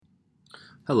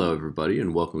Hello, everybody,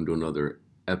 and welcome to another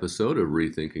episode of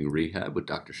Rethinking Rehab with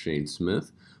Dr. Shane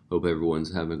Smith. Hope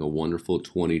everyone's having a wonderful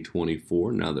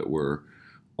 2024 now that we're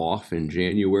off in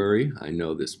January. I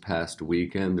know this past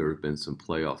weekend there have been some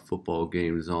playoff football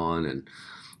games on, and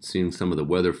seeing some of the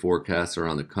weather forecasts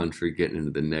around the country getting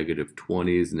into the negative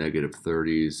 20s, negative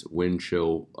 30s, wind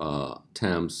chill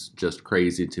temps. Just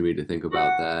crazy to me to think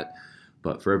about that.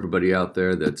 But for everybody out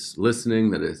there that's listening,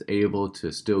 that is able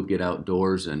to still get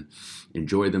outdoors and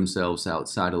enjoy themselves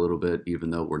outside a little bit,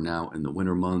 even though we're now in the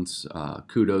winter months,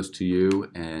 kudos to you.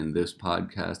 And this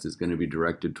podcast is going to be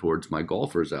directed towards my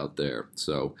golfers out there.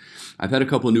 So I've had a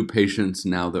couple of new patients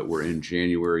now that we're in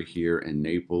January here in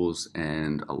Naples,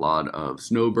 and a lot of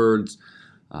snowbirds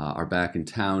are back in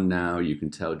town now. You can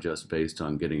tell just based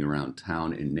on getting around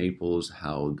town in Naples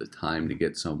how the time to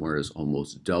get somewhere is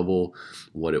almost double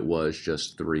what it was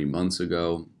just 3 months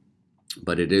ago.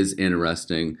 But it is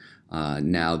interesting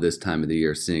now this time of the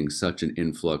year seeing such an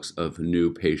influx of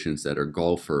new patients that are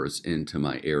golfers into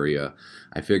my area.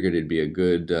 I figured it'd be a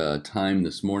good time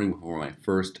this morning before my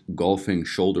first golfing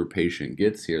shoulder patient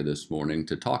gets here this morning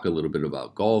to talk a little bit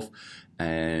about golf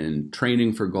and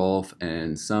training for golf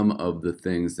and some of the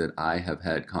things that I have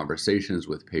had conversations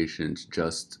with patients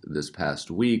just this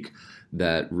past week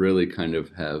that really kind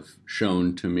of have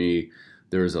shown to me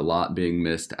there's a lot being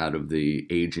missed out of the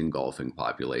aging golfing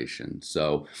population.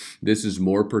 So this is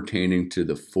more pertaining to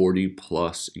the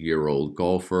 40-plus-year-old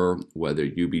golfer, whether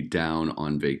you be down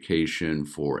on vacation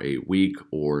for a week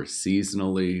or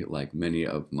seasonally, like many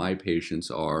of my patients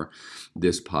are.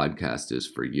 This podcast is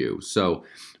for you. So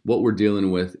what we're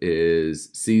dealing with is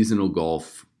seasonal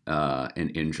golf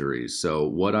and injuries. So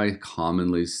what I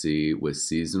commonly see with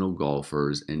seasonal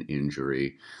golfers and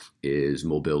injury is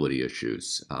mobility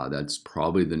issues. That's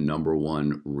probably the number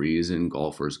one reason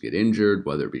golfers get injured,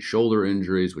 whether it be shoulder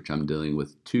injuries, which I'm dealing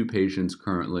with 2 patients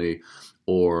currently,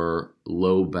 or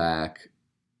low back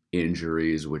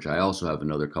injuries, which I also have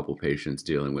another couple patients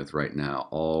dealing with right now,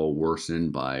 all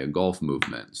worsened by a golf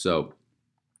movement. So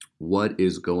what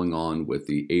is going on with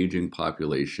the aging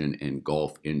population and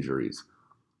golf injuries?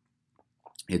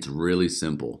 It's really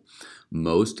simple.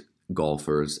 Most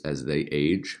golfers, as they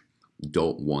age,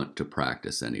 don't want to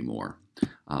practice anymore.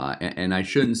 And I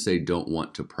shouldn't say don't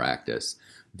want to practice.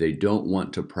 They don't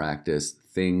want to practice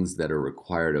things that are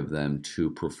required of them to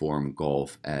perform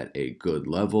golf at a good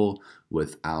level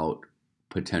without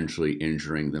potentially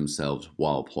injuring themselves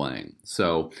while playing.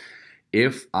 So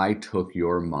if I took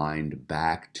your mind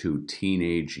back to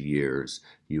teenage years,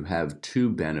 you have 2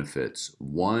 benefits.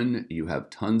 One, you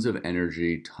have tons of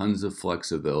energy, tons of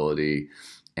flexibility,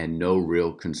 and no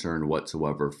real concern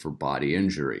whatsoever for body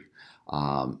injury.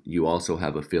 You also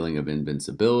have a feeling of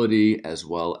invincibility as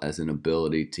well as an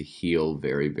ability to heal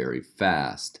very, very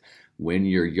fast. When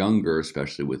you're younger,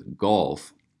 especially with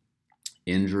golf,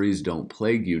 injuries don't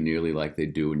plague you nearly like they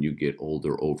do when you get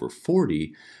older, over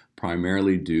 40,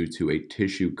 primarily due to a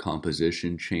tissue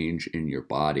composition change in your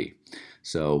body.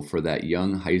 So for that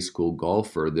young high school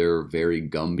golfer, they're very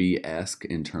Gumby-esque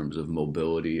in terms of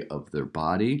mobility of their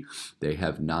body. They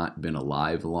have not been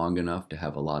alive long enough to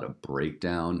have a lot of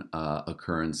breakdown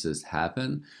occurrences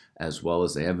happen, as well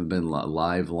as they haven't been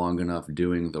alive long enough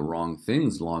doing the wrong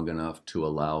things long enough to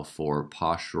allow for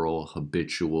postural,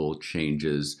 habitual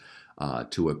changes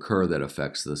to occur that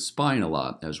affects the spine a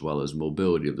lot, as well as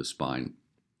mobility of the spine.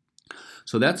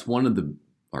 So that's one of the,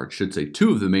 or I should say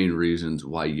 2 of the main reasons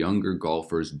why younger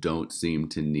golfers don't seem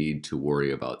to need to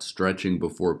worry about stretching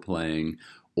before playing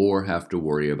or have to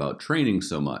worry about training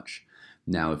so much.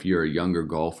 Now, if you're a younger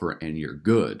golfer and you're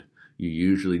good, you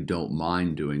usually don't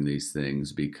mind doing these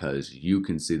things because you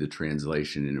can see the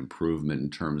translation and improvement in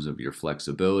terms of your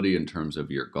flexibility, in terms of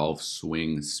your golf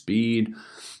swing speed,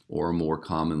 or more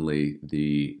commonly,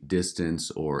 the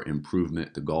distance or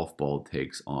improvement the golf ball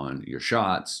takes on your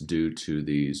shots due to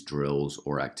these drills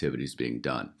or activities being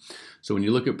done. So when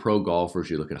you look at pro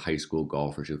golfers, you look at high school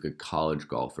golfers, you look at college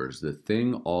golfers, the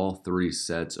thing all 3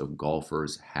 sets of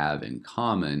golfers have in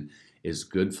common is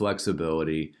good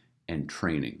flexibility and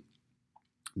training.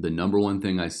 The number one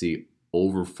thing I see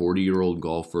over 40-year-old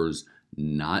golfers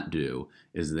not do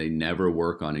is they never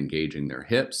work on engaging their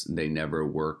hips, they never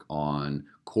work on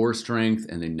core strength,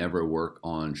 and they never work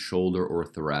on shoulder or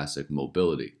thoracic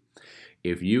mobility.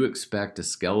 If you expect a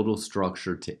skeletal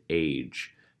structure to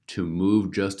age, to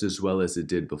move just as well as it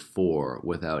did before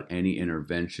without any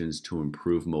interventions to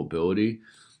improve mobility,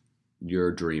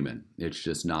 you're dreaming. It's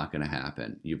just not going to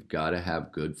happen. You've got to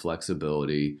have good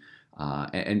flexibility.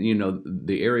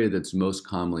 The area that's most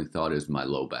commonly thought is my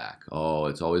low back. Oh,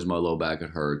 it's always my low back, it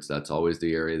hurts. That's always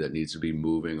the area that needs to be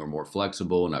moving or more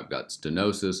flexible. And I've got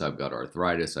stenosis, I've got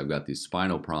arthritis, I've got these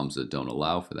spinal problems that don't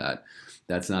allow for that.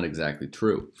 That's not exactly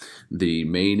true. The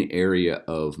main area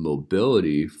of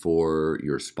mobility for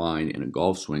your spine in a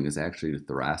golf swing is actually the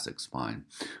thoracic spine.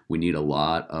 We need a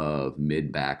lot of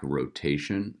mid-back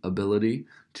rotation ability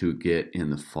to get in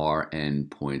the far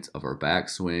end points of our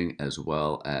backswing, as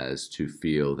well as to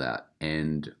feel that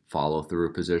end follow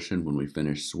through position when we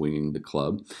finish swinging the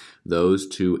club. Those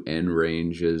two end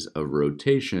ranges of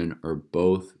rotation are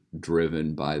both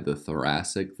driven by the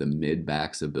thoracic, the mid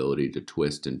back's ability to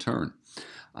twist and turn.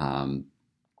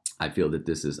 I feel that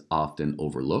this is often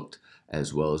overlooked,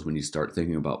 as well as when you start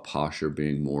thinking about posture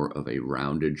being more of a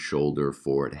rounded shoulder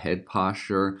forward head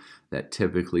posture that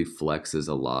typically flexes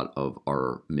a lot of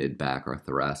our mid-back or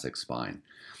thoracic spine.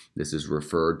 This is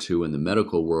referred to in the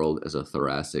medical world as a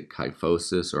thoracic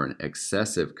kyphosis or an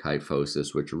excessive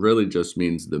kyphosis, which really just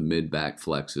means the mid-back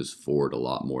flexes forward a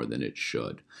lot more than it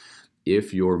should.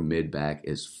 If your mid-back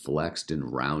is flexed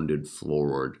and rounded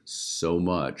forward so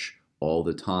much all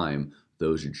the time,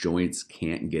 those joints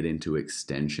can't get into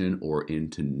extension or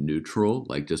into neutral,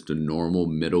 like just a normal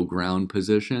middle ground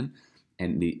position.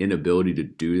 And the inability to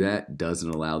do that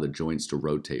doesn't allow the joints to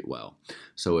rotate well.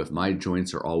 So if my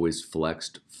joints are always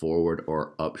flexed forward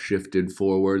or upshifted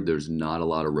forward, there's not a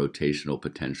lot of rotational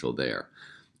potential there.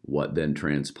 What then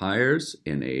transpires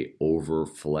in a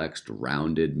overflexed,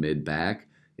 rounded mid-back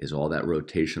is all that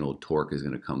rotational torque is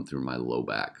going to come through my low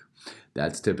back.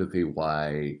 That's typically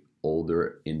why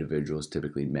older individuals,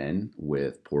 typically men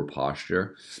with poor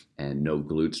posture and no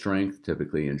glute strength,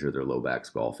 typically injure their low backs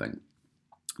golfing.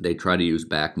 They try to use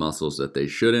back muscles that they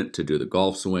shouldn't to do the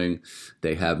golf swing.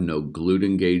 They have no glute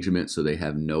engagement, so they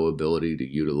have no ability to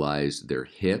utilize their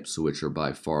hips, which are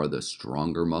by far the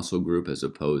stronger muscle group as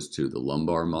opposed to the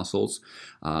lumbar muscles.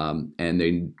 And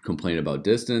they complain about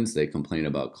distance. They complain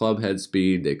about club head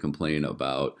speed. They complain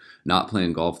about not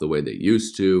playing golf the way they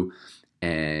used to.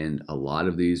 And a lot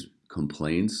of these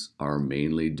complaints are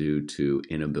mainly due to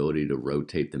inability to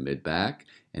rotate the mid-back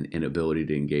and inability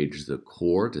to engage the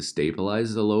core to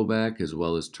stabilize the low back, as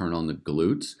well as turn on the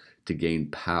glutes to gain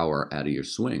power out of your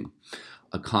swing.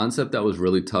 A concept that was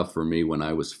really tough for me when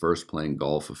I was first playing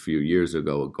golf a few years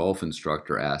ago, a golf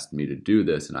instructor asked me to do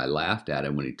this, and I laughed at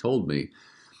him when he told me.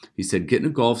 He said, get in a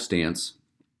golf stance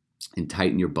and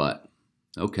tighten your butt.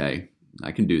 Okay,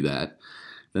 I can do that.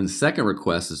 Then the second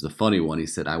request is the funny one. He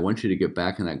said, I want you to get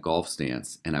back in that golf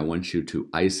stance, and I want you to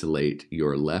isolate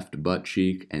your left butt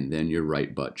cheek and then your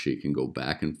right butt cheek and go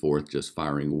back and forth, just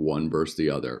firing one versus the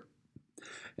other.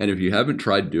 And if you haven't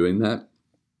tried doing that,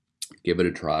 give it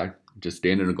a try. Just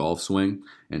stand in a golf swing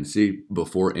and see,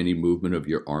 before any movement of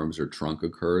your arms or trunk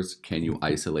occurs, can you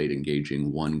isolate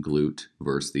engaging one glute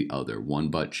versus the other, one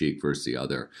butt cheek versus the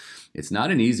other. It's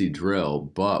not an easy drill,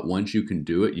 but once you can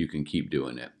do it, you can keep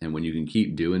doing it. And when you can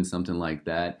keep doing something like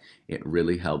that, it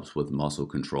really helps with muscle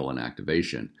control and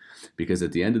activation. Because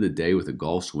at the end of the day, with a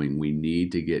golf swing, we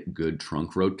need to get good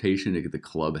trunk rotation to get the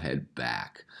club head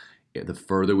back. The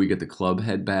further we get the club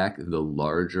head back, the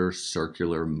larger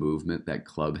circular movement that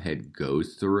club head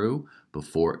goes through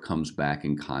before it comes back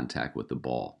in contact with the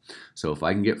ball. So if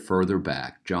I can get further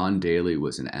back, John Daly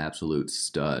was an absolute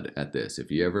stud at this.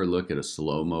 If you ever look at a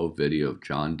slow-mo video of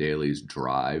John Daly's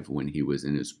drive when he was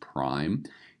in his prime,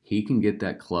 he can get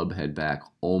that club head back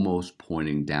almost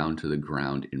pointing down to the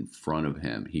ground in front of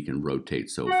him. He can rotate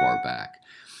so far back.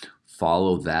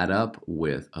 Follow that up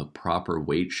with a proper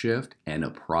weight shift and a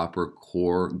proper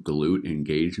core glute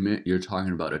engagement. You're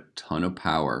talking about a ton of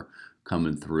power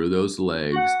coming through those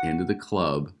legs into the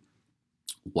club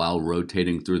while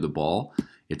rotating through the ball.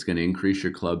 It's going to increase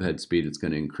your club head speed. It's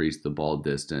going to increase the ball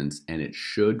distance, and it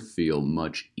should feel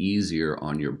much easier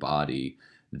on your body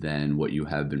than what you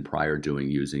have been prior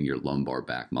doing using your lumbar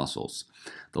back muscles.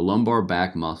 The lumbar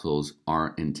back muscles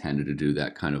aren't intended to do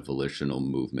that kind of volitional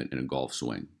movement in a golf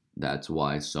swing. That's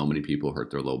why so many people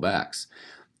hurt their low backs.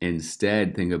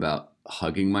 Instead, think about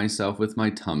hugging myself with my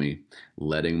tummy,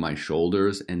 letting my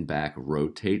shoulders and back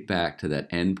rotate back to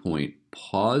that end point.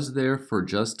 Pause there for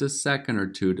just a second or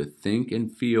two to think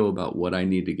and feel about what I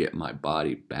need to get my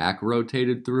body back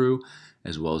rotated through,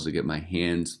 as well as to get my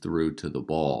hands through to the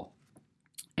ball.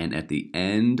 And at the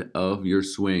end of your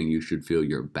swing, you should feel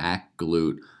your back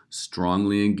glute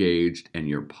strongly engaged and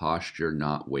your posture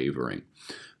not wavering.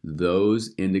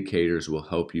 Those indicators will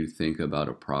help you think about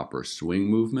a proper swing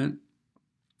movement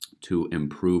to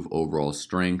improve overall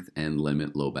strength and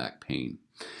limit low back pain.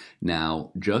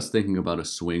 Now, just thinking about a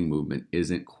swing movement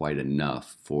isn't quite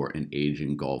enough for an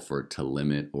aging golfer to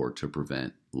limit or to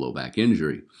prevent low back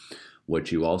injury.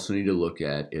 What you also need to look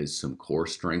at is some core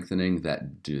strengthening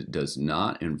that does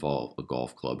not involve a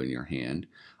golf club in your hand.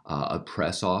 A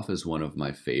press off is one of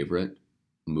my favorite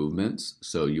movements.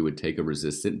 So you would take a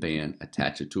resistant band,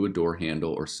 attach it to a door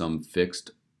handle or some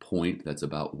fixed point that's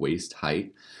about waist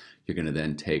height. You're going to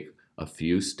then take a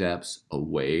few steps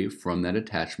away from that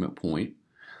attachment point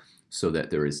so that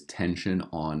there is tension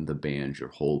on the band you're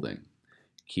holding.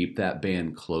 Keep that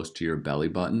band close to your belly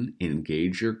button,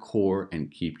 engage your core, and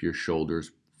keep your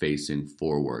shoulders facing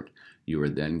forward. You are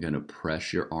then going to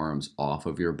press your arms off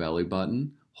of your belly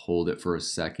button, hold it for a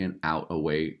second, out,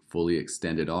 away, fully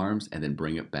extended arms, and then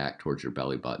bring it back towards your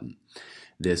belly button.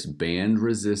 This band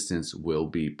resistance will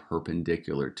be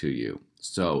perpendicular to you.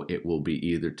 So it will be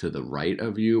either to the right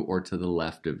of you or to the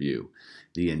left of you.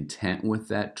 The intent with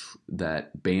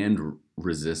that band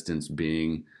resistance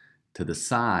being to the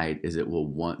side is it will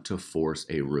want to force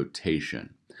a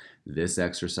rotation. This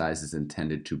exercise is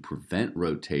intended to prevent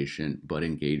rotation but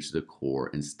engage the core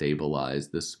and stabilize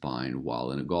the spine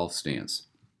while in a golf stance.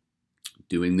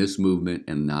 Doing this movement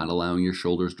and not allowing your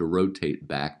shoulders to rotate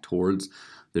back towards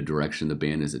the direction the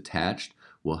band is attached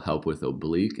will help with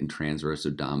oblique and transverse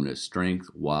abdominis strength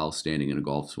while standing in a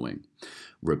golf swing.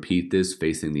 Repeat this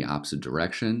facing the opposite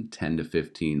direction, 10 to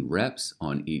 15 reps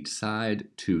on each side,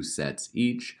 2 sets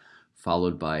each,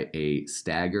 followed by a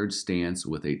staggered stance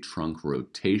with a trunk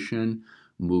rotation,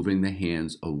 moving the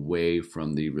hands away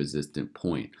from the resistant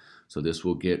point. So this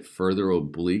will get further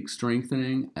oblique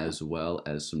strengthening as well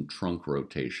as some trunk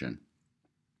rotation.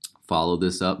 Follow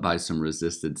this up by some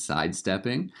resisted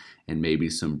sidestepping and maybe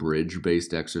some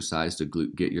bridge-based exercise to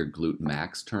get your glute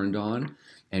max turned on,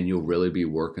 and you'll really be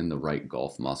working the right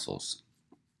golf muscles.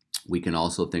 We can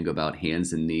also think about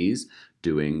hands and knees,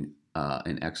 doing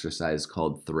an exercise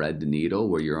called thread the needle,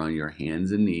 where you're on your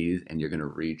hands and knees and you're going to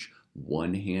reach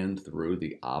one hand through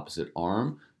the opposite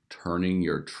arm, turning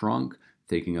your trunk,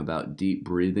 thinking about deep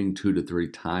breathing 2 to 3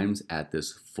 times at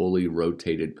this fully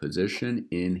rotated position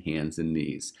in hands and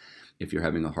knees. If you're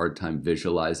having a hard time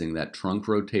visualizing that trunk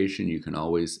rotation, you can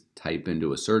always type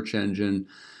into a search engine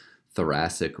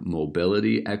thoracic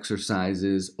mobility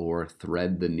exercises or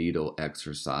thread the needle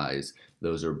exercise.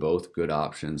 Those are both good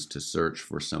options to search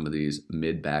for some of these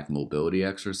mid-back mobility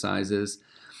exercises,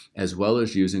 as well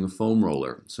as using a foam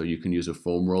roller. So you can use a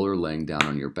foam roller laying down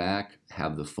on your back,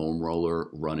 have the foam roller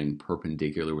running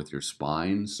perpendicular with your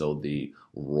spine, so the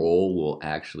roll will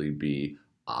actually be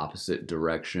opposite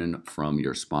direction from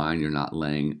your spine. You're not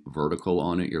laying vertical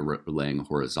on it, you're laying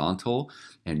horizontal,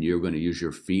 and you're going to use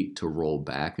your feet to roll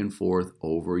back and forth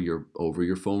over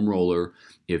your foam roller.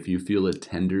 If you feel a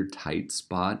tender, tight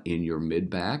spot in your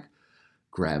mid-back,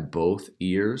 grab both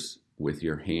ears with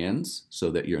your hands so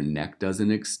that your neck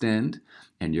doesn't extend,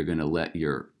 and you're going to let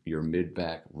your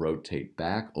mid-back rotate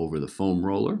back over the foam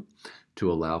roller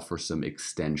to allow for some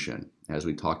extension. As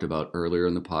we talked about earlier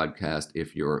in the podcast,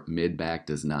 if your mid-back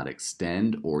does not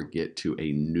extend or get to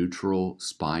a neutral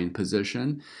spine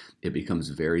position, it becomes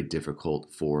very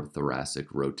difficult for thoracic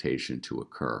rotation to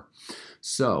occur.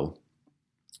 So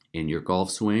in your golf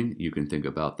swing, you can think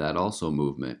about that also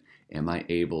movement. Am I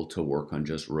able to work on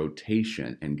just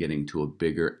rotation and getting to a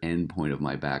bigger end point of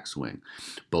my backswing?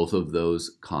 Both of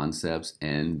those concepts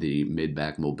and the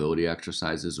mid-back mobility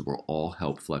exercises will all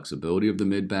help flexibility of the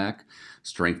mid-back.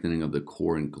 Strengthening of the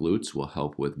core and glutes will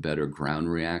help with better ground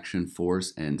reaction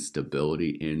force and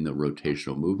stability in the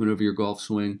rotational movement of your golf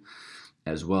swing,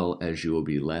 as well as you will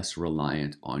be less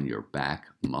reliant on your back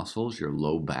muscles, your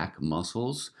low back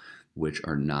muscles, which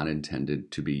are not intended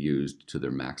to be used to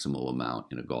their maximal amount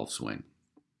in a golf swing.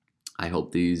 I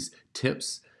hope these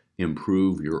tips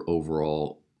improve your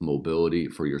overall mobility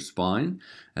for your spine,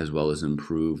 as well as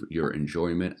improve your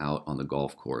enjoyment out on the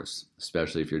golf course.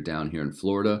 Especially if you're down here in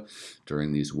Florida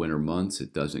during these winter months,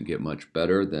 it doesn't get much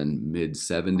better than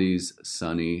mid-70s,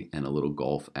 sunny, and a little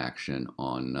golf action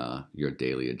on your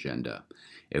daily agenda.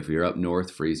 If you're up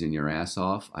north freezing your ass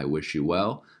off, I wish you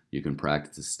well. You can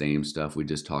practice the same stuff we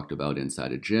just talked about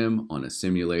inside a gym on a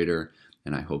simulator,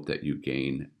 and I hope that you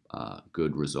gain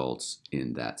good results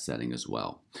in that setting as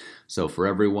well. So for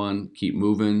everyone, keep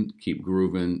moving, keep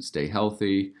grooving, stay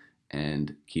healthy,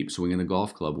 and keep swinging the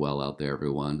golf club well out there,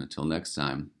 everyone. Until next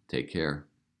time, take care.